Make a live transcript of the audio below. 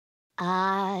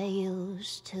I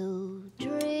used to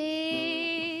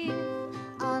dream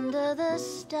under the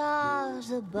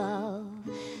stars above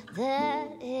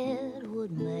that it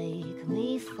would make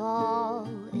me fall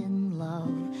in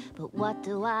love. But what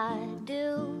do I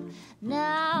do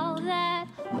now that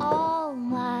all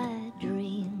my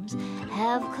dreams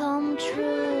have come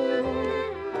true?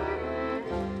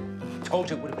 Told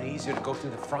you it would have been easier to go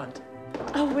through the front.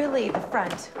 Oh, really? The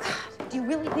front? God, do you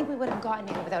really think we would have gotten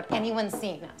in without anyone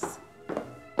seeing us?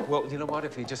 Well, you know what?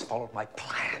 If we just followed my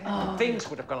plan, things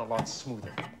would have gone a lot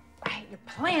smoother. Right, your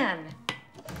plan.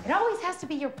 It always has to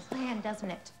be your plan,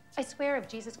 doesn't it? I swear if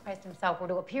Jesus Christ himself were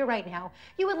to appear right now,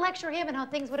 you would lecture him on how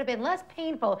things would have been less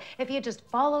painful if he had just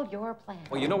followed your plan.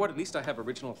 Well, you know what? At least I have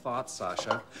original thoughts,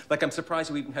 Sasha. Like, I'm surprised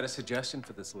you even had a suggestion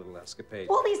for this little escapade.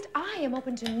 Well, at least I am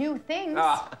open to new things.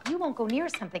 You won't go near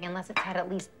something unless it's had at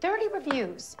least 30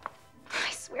 reviews.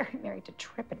 I swear I'm married to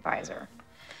TripAdvisor.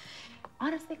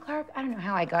 Honestly, Clark, I don't know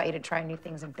how I got you to try new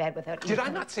things in bed without Did I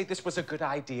not say this was a good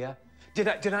idea? Did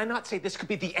I not say this could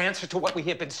be the answer to what we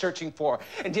have been searching for?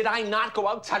 And did I not go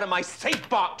outside of my safe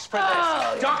box for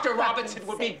this? Dr. Robinson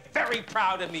would be very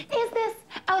proud of me. Is this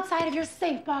outside of your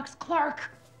safe box, Clark?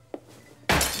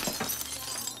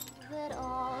 That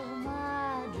all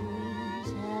my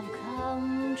dreams have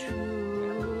come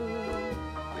true.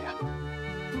 Oh, yeah.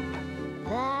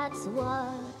 That's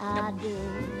what I do.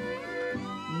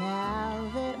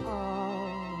 Now that all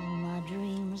my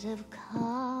dreams have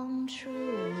come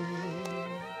true.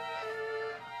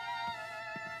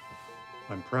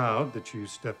 I'm proud that you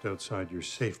stepped outside your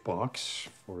safe box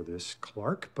for this,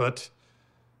 Clark, but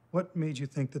what made you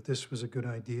think that this was a good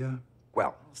idea?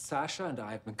 Well, Sasha and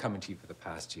I have been coming to you for the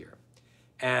past year.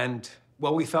 And,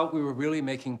 well, we felt we were really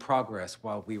making progress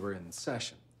while we were in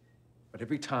session. But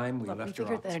every time we left your office... We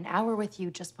figured that an hour with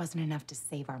you just wasn't enough to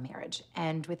save our marriage.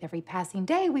 And with every passing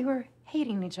day, we were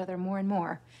hating each other more and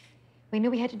more. We knew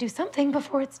we had to do something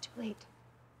before it's too late.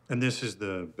 And this is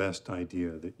the best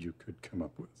idea that you could come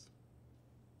up with.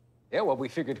 Yeah, well, we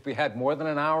figured if we had more than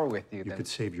an hour with you, You could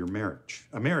save your marriage.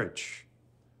 A marriage,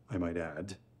 I might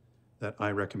add, that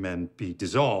I recommend be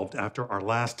dissolved after our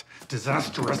last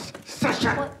disastrous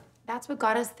session. Well, that's what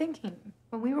got us thinking.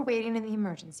 When we were waiting in the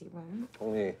emergency room,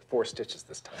 Only 4 stitches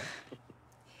this time.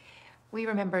 we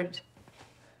remembered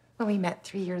when we met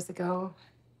 3 years ago,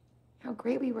 how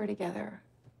great we were together,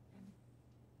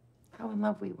 and how in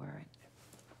love we were.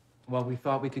 Well, we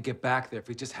thought we could get back there if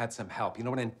we just had some help. You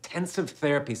know, an intensive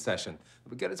therapy session that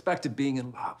would get us back to being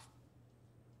in love.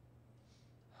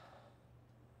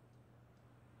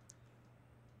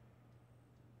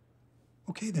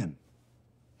 Okay, then.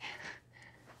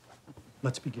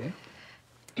 Let's begin.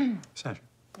 Sasha.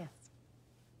 Yes.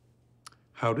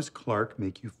 How does Clark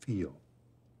make you feel?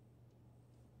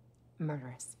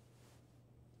 Murderous.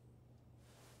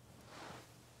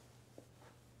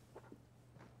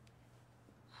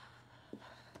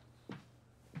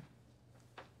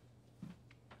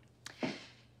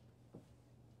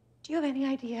 Do you have any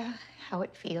idea how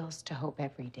it feels to hope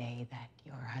every day that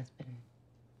your husband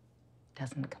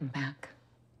doesn't come back?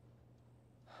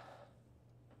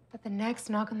 But the next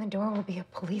knock on the door will be a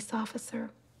police officer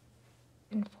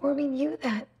informing you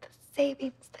that the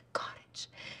savings, the cottage,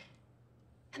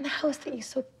 and the house that you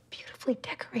so beautifully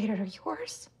decorated are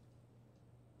yours.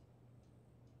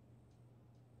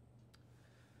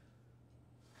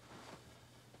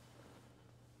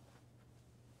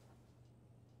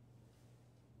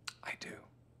 I do.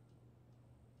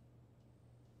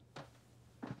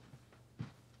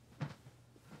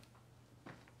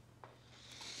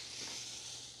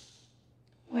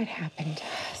 What happened to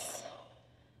us?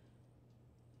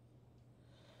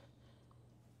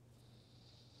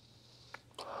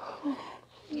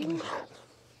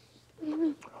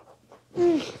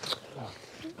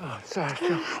 Oh,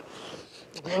 Sasha.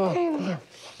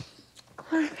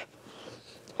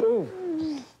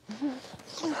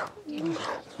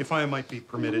 If I might be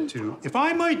permitted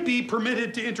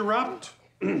to interrupt.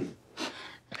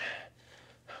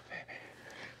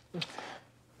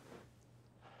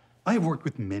 I have worked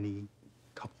with many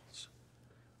couples.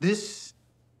 This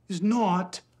is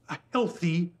not a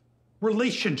healthy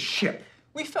relationship.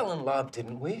 We fell in love,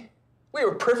 didn't we? We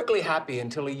were perfectly happy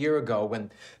until a year ago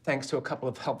when, thanks to a couple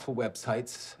of helpful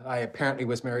websites, I apparently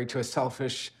was married to a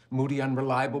selfish, moody,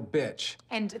 unreliable bitch.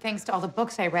 And thanks to all the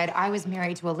books I read, I was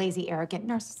married to a lazy, arrogant,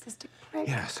 narcissistic prick.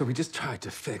 Yeah, so we just tried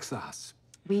to fix us.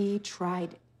 We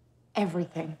tried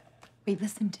everything. We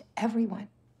listened to everyone.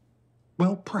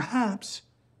 Well, perhaps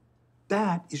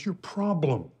that is your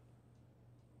problem.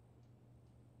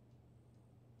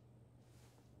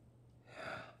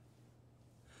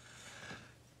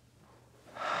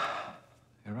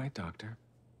 You're right, Doctor.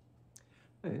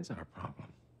 It is our problem.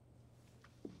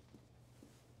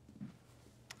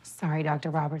 Sorry, Dr.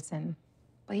 Robertson,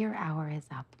 but your hour is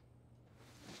up.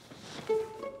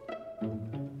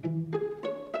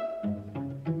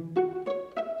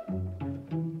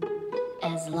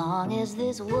 As long as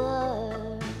this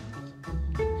world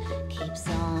keeps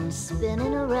on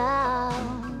spinning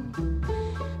around,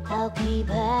 I'll keep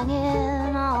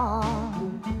hanging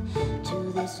on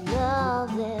to this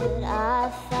love that I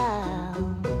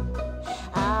found.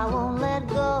 I won't let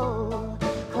go,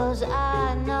 'cause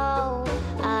I know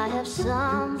I have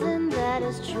something that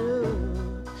is true,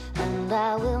 and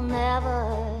I will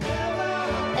never,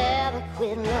 ever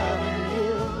quit loving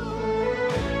you.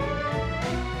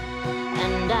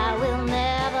 And I will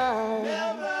never,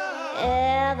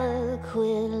 ever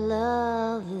quit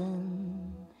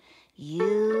loving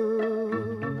you.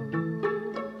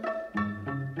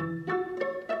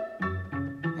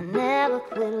 I never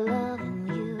quit loving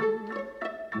you.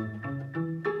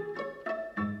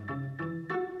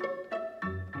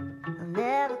 I'll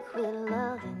never